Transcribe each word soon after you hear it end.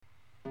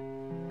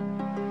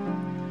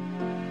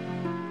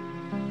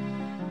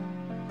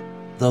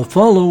The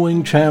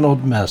following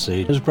channeled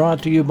message is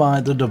brought to you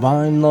by the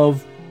Divine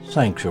Love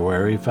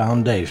Sanctuary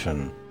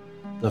Foundation.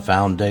 The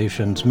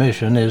Foundation's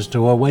mission is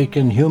to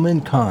awaken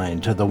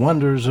humankind to the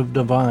wonders of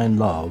divine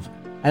love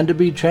and to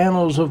be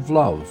channels of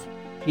love,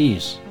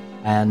 peace,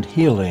 and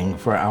healing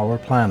for our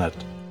planet.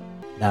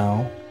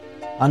 Now,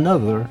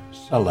 another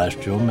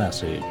celestial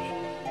message.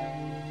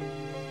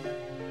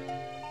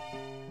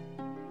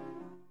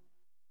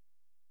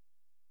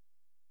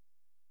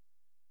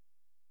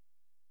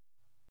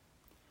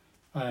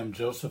 I am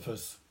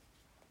Josephus,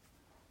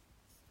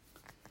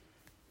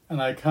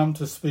 and I come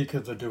to speak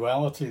of the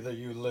duality that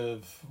you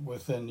live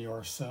within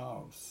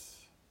yourselves,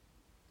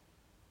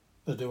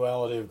 the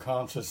duality of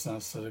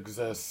consciousness that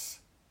exists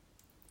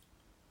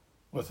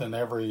within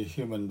every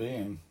human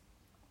being.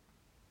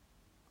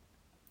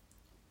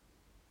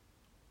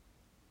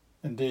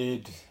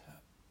 Indeed,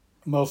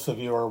 most of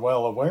you are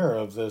well aware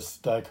of this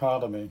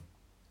dichotomy,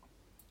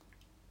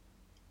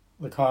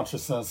 the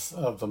consciousness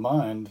of the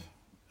mind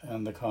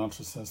and the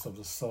consciousness of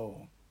the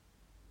soul.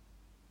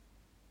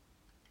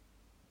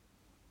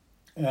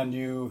 And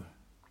you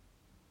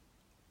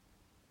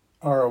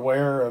are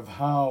aware of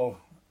how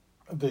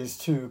these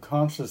two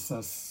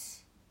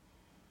consciousness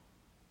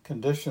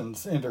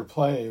conditions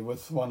interplay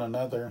with one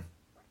another,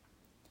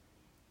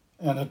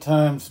 and at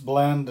times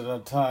blend and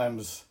at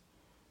times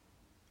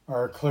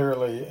are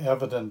clearly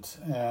evident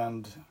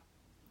and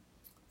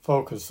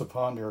focus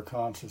upon your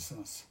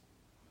consciousness,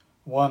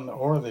 one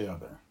or the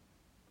other.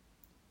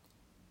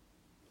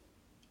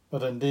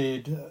 But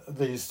indeed,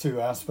 these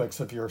two aspects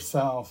of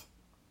yourself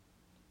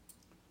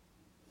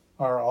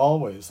are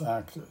always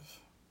active.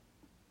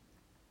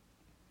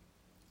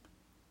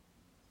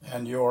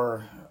 And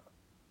your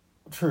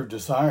true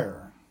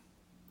desire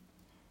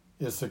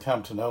is to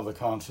come to know the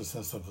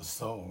consciousness of the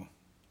soul.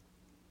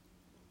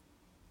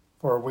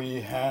 For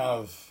we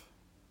have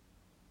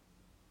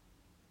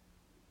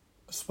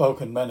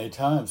spoken many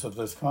times of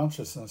this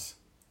consciousness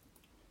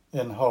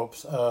in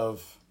hopes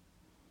of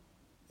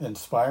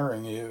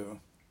inspiring you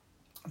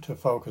to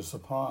focus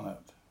upon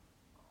it.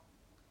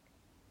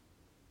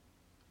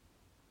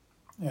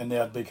 And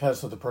yet,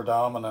 because of the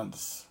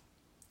predominance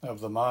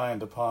of the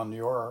mind upon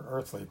your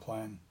earthly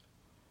plane,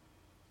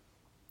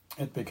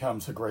 it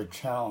becomes a great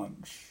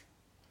challenge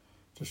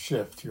to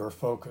shift your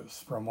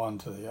focus from one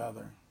to the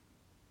other.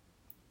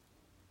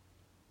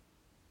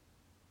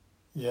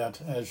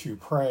 Yet, as you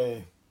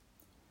pray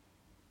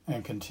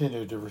and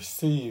continue to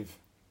receive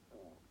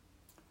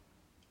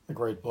the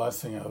great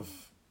blessing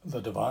of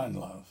the divine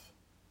love,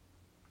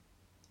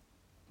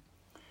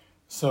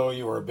 so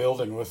you are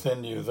building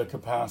within you the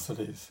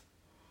capacities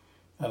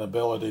and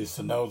abilities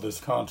to know this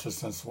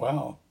consciousness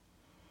well,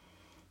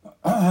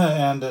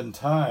 and in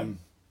time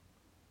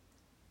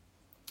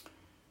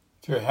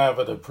to have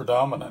it a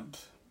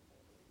predominant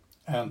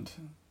and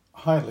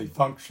highly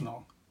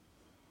functional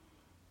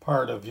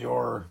part of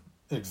your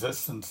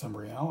existence and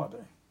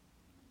reality.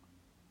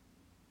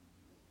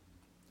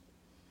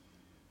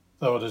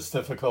 Though it is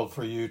difficult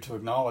for you to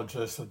acknowledge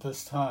this at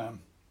this time,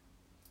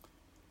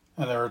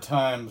 and there are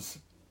times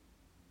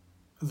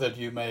that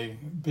you may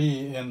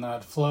be in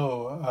that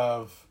flow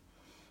of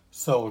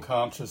soul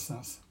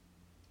consciousness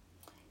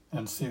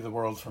and see the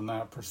world from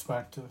that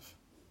perspective.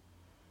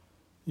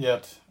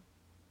 Yet,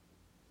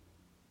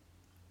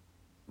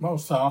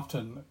 most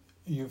often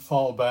you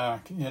fall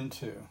back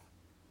into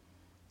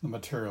the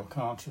material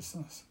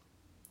consciousness.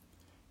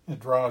 It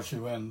draws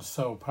you in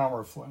so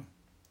powerfully.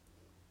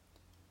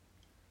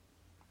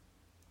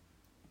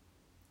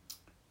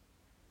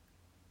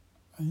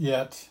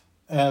 Yet,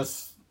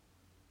 as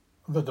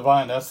the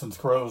divine essence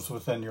grows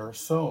within your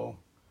soul,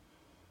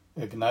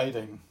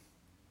 igniting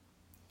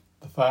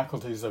the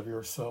faculties of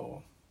your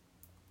soul,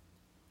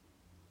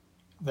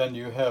 then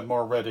you have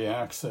more ready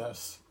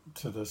access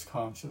to this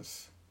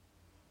conscious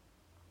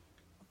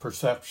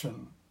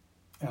perception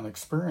and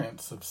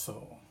experience of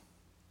soul.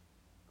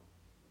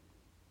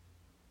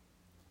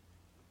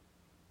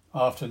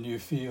 Often you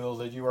feel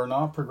that you are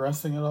not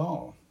progressing at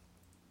all,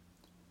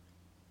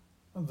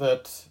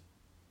 that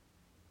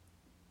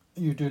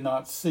you do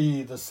not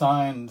see the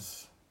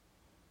signs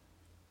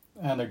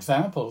and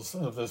examples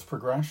of this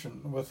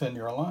progression within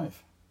your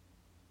life.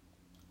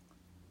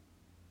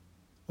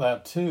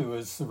 That too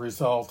is the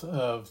result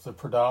of the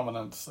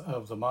predominance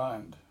of the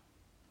mind.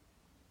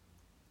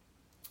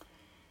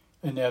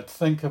 And yet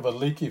think of a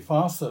leaky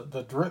faucet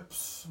that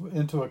drips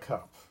into a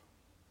cup.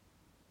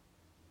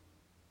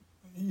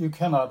 You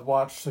cannot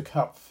watch the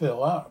cup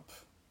fill up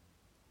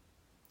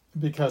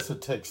because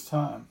it takes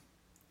time.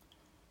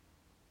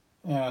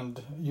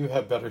 And you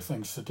have better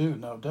things to do,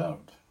 no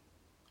doubt.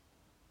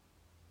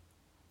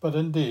 But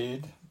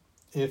indeed,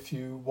 if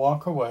you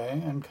walk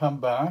away and come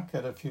back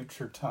at a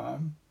future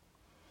time,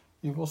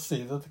 you will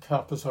see that the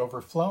cup is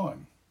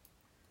overflowing,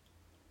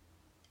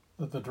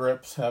 that the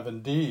drips have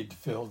indeed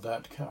filled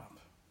that cup.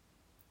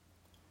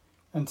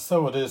 And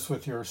so it is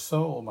with your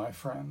soul, my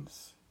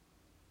friends.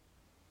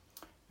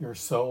 Your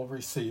soul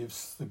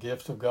receives the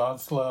gift of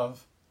God's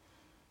love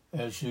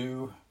as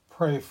you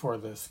pray for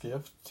this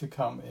gift to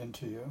come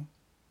into you,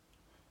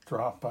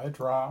 drop by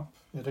drop,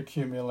 it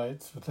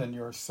accumulates within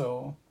your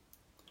soul.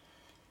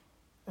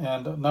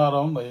 And not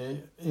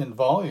only in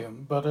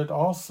volume, but it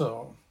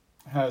also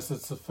has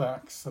its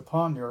effects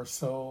upon your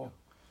soul,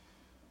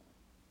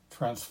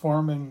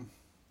 transforming,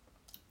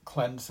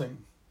 cleansing,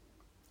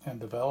 and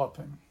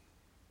developing.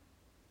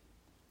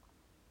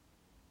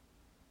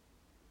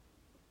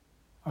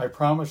 I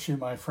promise you,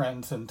 my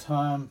friends, in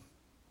time,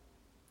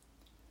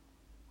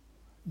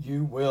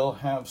 you will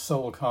have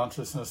soul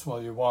consciousness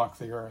while you walk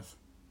the earth.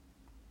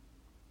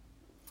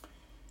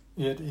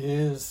 It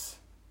is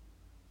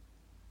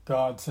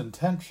God's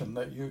intention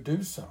that you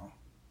do so.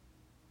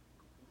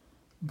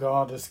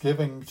 God is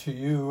giving to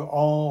you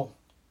all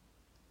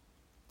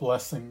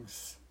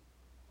blessings,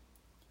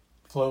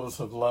 flows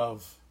of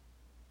love.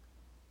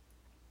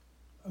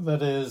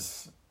 That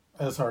is,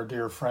 as our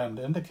dear friend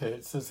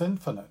indicates, is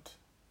infinite.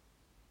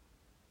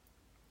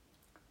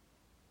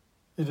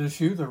 It is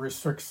you that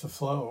restricts the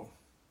flow.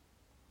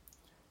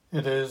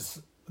 It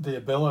is the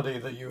ability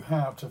that you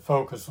have to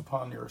focus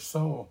upon your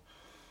soul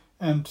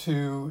and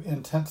to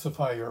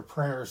intensify your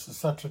prayers to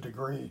such a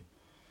degree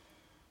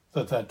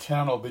that that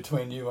channel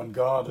between you and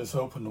God is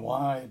open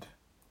wide,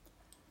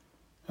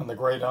 and the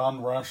great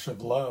onrush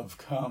of love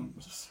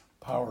comes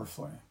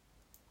powerfully.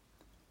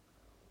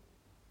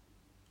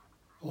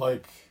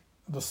 Like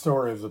the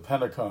story of the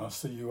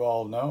Pentecost that you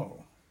all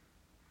know,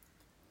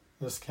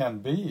 this can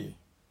be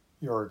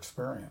your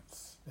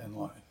experience in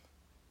life.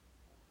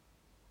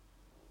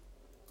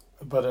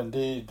 But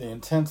indeed, the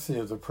intensity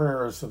of the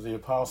prayers of the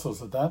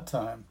apostles at that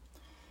time,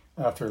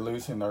 after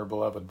losing their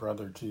beloved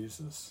brother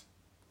Jesus,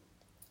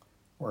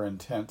 were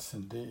intense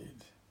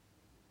indeed,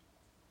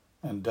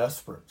 and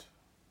desperate.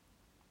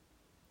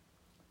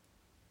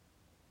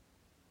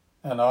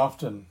 And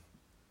often,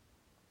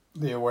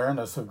 the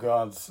awareness of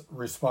God's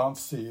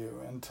response to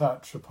you and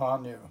touch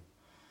upon you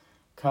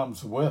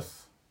comes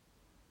with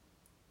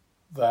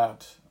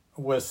that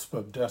wisp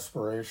of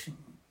desperation,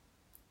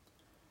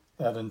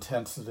 that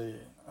intensity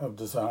of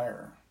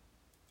desire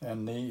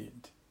and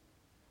need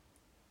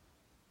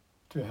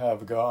to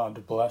have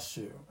God bless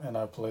you and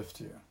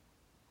uplift you.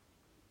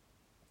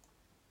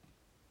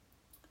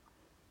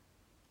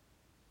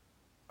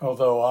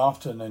 Although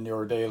often in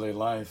your daily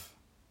life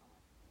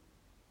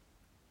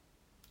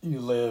you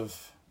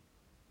live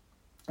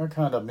a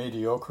kind of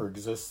mediocre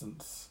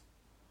existence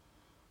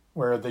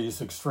where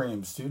these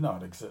extremes do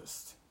not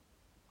exist,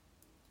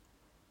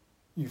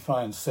 you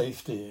find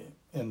safety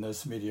in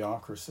this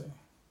mediocrity.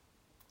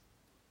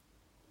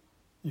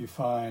 You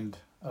find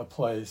a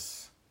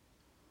place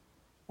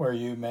where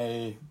you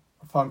may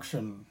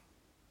function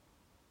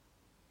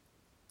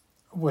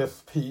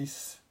with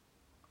peace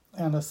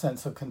and a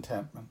sense of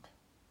contentment.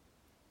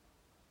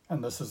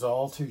 And this is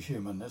all too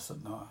human, is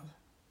it not?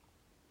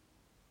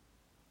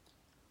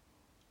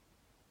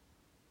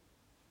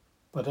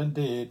 But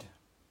indeed,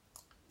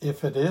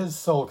 if it is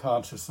soul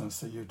consciousness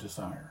that you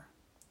desire,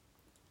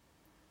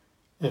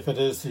 if it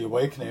is the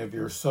awakening of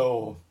your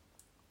soul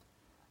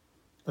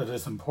that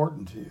is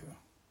important to you,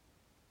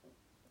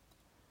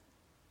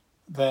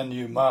 then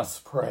you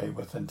must pray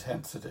with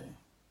intensity,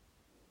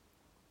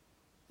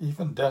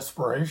 even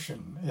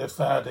desperation, if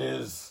that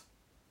is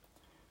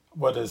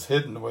what is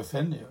hidden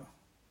within you.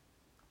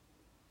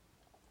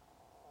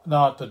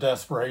 Not the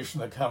desperation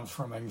that comes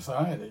from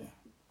anxiety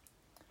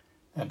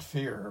and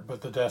fear,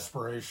 but the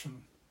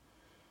desperation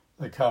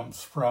that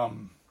comes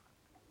from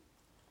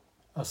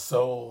a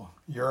soul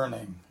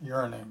yearning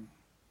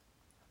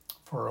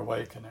for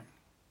awakening,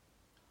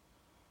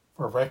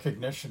 for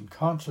recognition,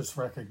 conscious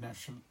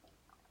recognition,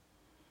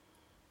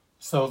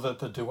 so that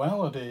the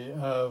duality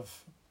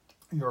of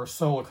your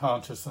soul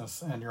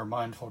consciousness and your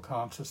mindful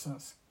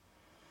consciousness,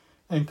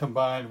 and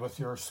combined with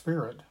your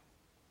spirit,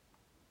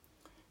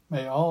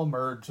 may all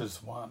merge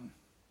as one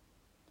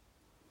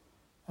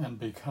and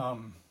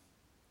become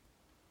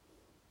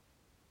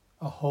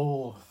a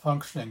whole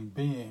functioning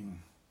being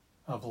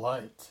of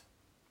light,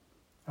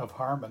 of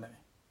harmony,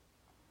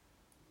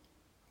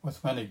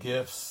 with many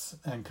gifts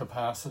and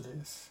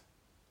capacities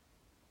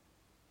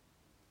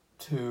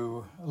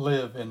to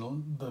live in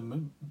the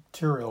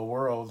material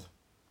world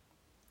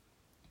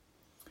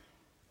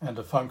and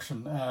to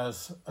function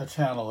as a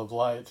channel of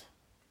light,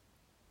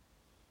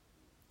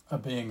 a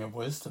being of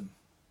wisdom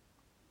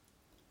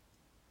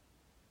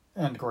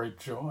and great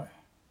joy.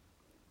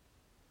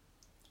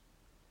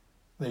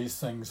 These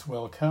things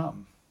will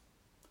come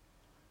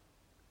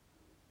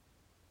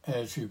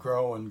as you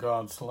grow in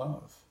God's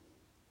love.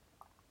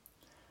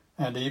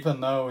 And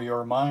even though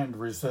your mind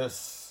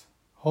resists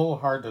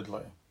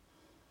wholeheartedly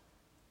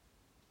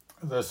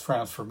this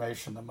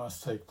transformation that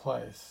must take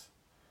place,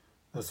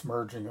 this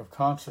merging of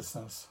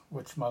consciousness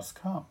which must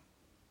come,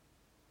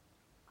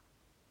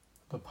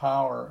 the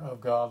power of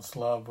God's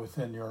love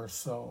within your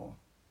soul,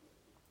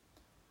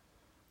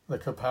 the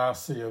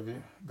capacity of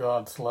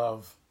God's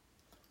love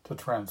to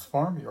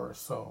transform your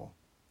soul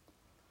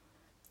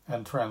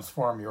and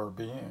transform your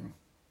being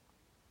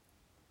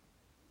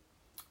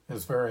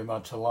is very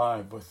much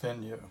alive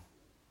within you.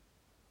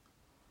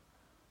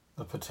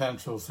 The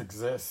potentials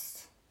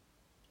exist.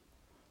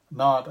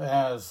 not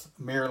as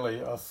merely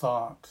a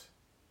thought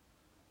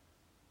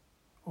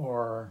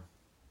or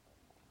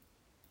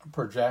a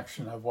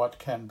projection of what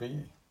can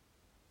be,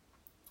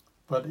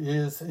 but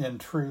is in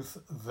truth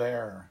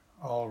there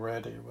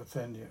already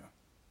within you.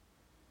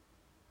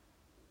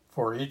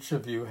 For each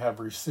of you have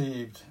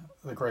received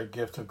the great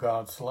gift of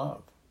God's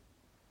love.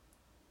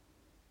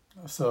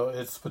 So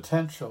its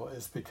potential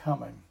is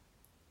becoming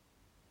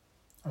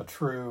a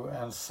true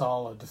and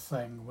solid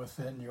thing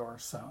within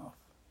yourself.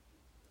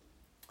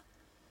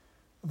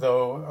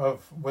 Though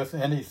with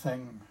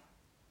anything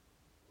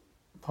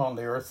upon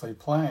the earthly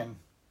plane,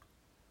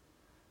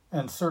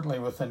 and certainly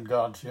within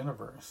God's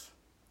universe,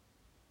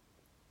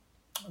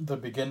 the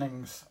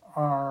beginnings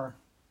are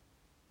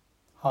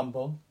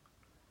humble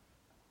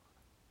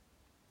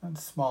and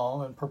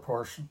small in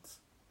proportions.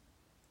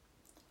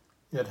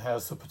 It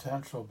has the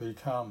potential to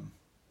become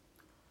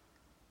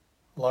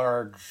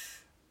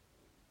large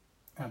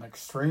and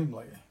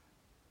extremely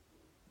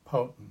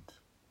potent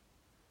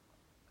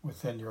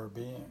within your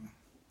being.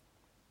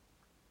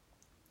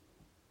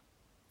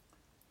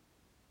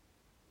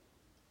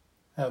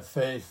 Have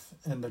faith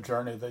in the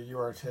journey that you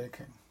are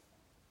taking.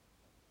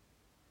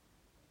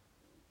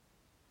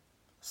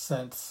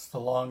 Sense the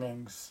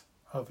longings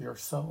of your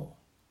soul.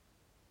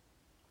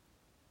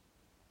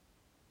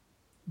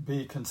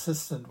 Be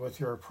consistent with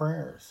your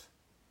prayers,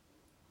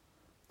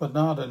 but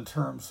not in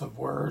terms of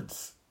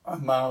words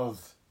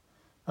mouthed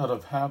out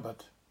of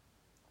habit,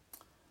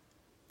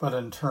 but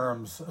in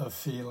terms of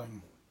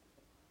feeling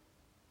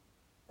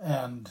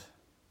and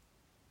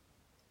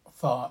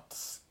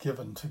thoughts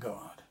given to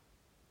God,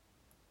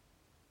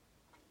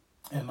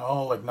 in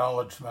all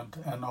acknowledgement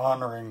and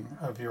honoring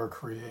of your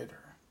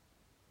Creator.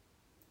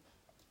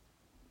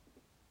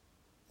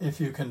 If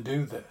you can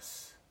do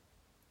this,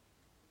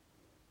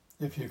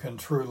 if you can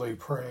truly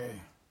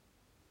pray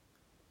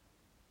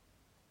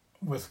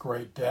with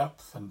great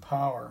depth and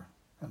power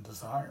and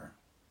desire,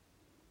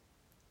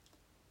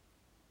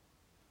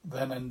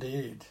 then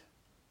indeed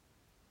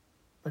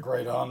the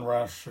great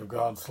onrush of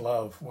God's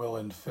love will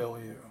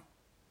infill you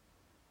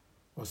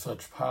with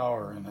such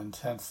power and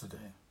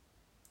intensity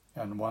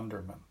and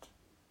wonderment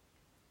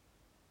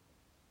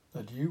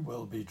that you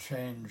will be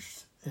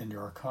changed in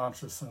your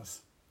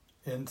consciousness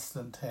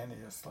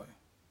instantaneously.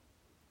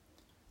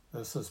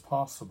 This is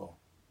possible,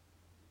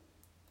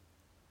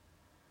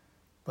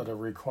 but it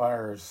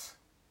requires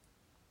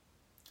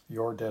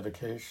your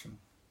dedication,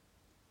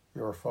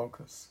 your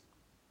focus,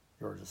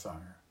 your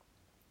desire.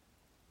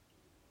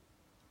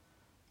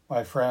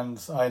 My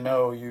friends, I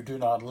know you do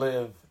not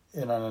live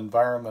in an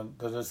environment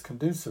that is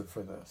conducive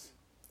for this.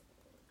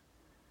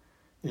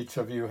 Each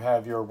of you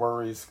have your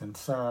worries,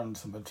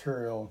 concerns, and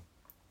material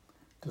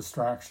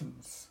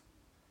distractions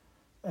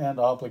and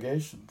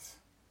obligations.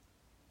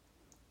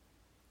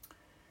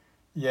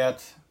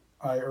 Yet,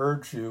 I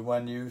urge you,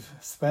 when you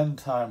spend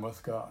time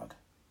with God,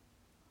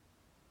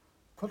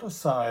 put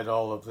aside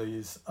all of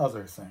these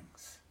other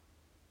things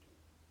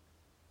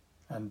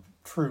and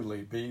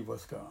truly be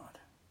with God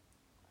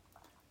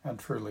and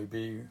truly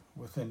be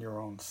within your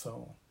own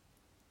soul.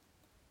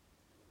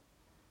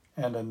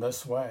 And in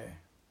this way,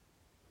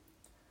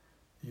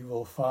 you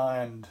will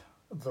find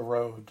the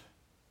road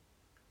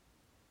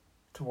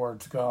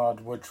towards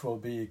God, which will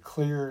be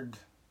cleared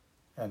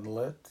and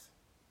lit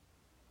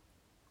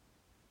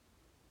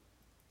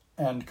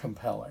and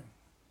compelling.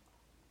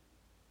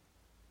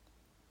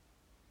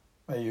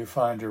 May you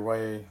find your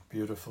way,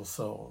 beautiful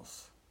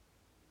souls.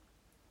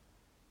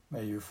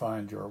 May you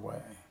find your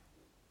way.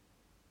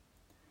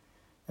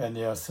 And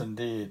yes,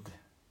 indeed,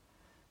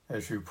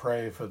 as you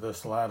pray for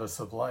this lattice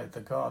of light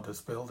that God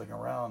is building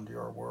around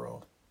your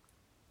world,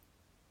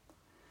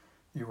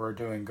 you are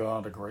doing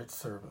God a great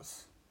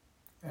service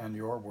and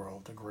your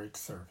world a great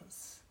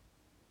service.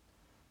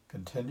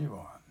 Continue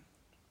on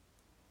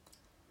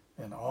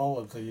in all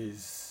of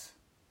these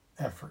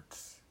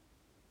efforts.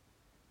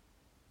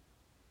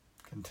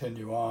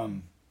 Continue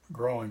on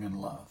growing in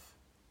love.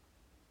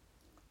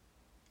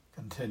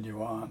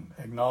 Continue on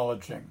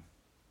acknowledging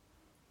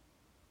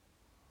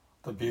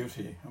the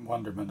beauty and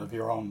wonderment of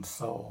your own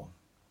soul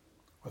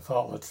with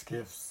all its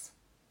gifts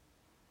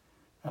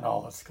and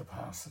all its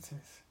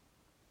capacities.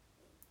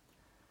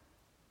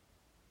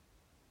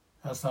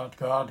 Has not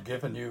God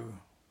given you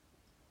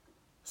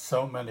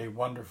so many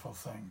wonderful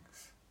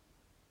things,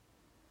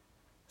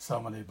 so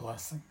many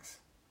blessings?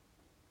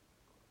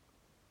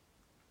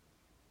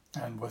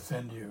 And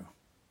within you,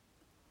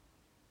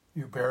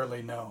 you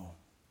barely know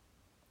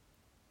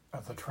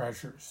of the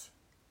treasures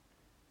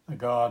that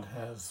God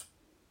has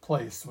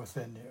placed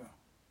within you.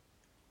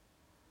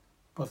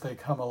 But they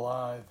come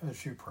alive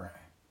as you pray,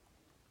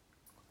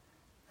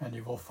 and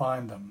you will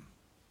find them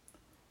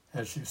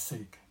as you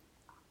seek,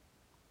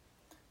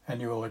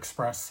 and you will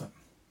express them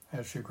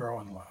as you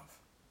grow in love.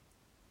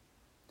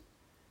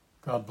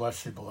 God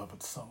bless you,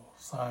 beloved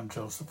souls. I'm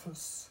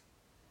Josephus.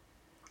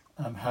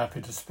 I'm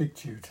happy to speak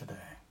to you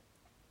today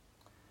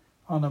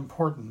on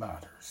important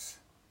matters,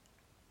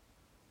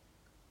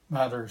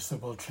 matters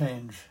that will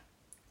change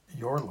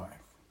your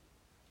life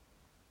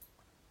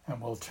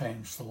and will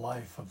change the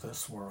life of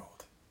this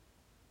world.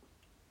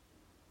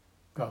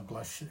 God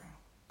bless you,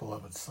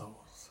 beloved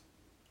souls.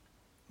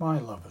 My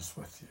love is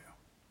with you.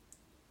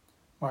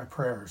 My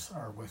prayers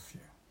are with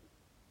you.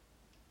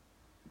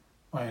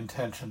 My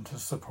intention to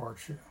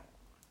support you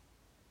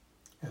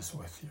is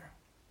with you.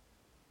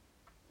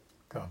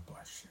 God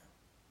bless you.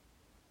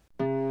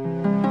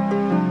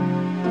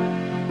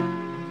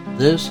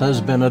 This has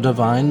been a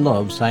Divine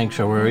Love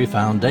Sanctuary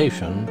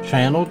Foundation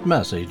channeled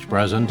message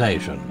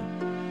presentation.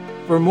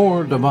 For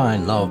more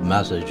Divine Love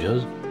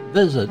messages,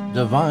 visit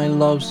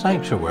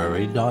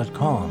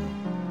DivineLoveSanctuary.com.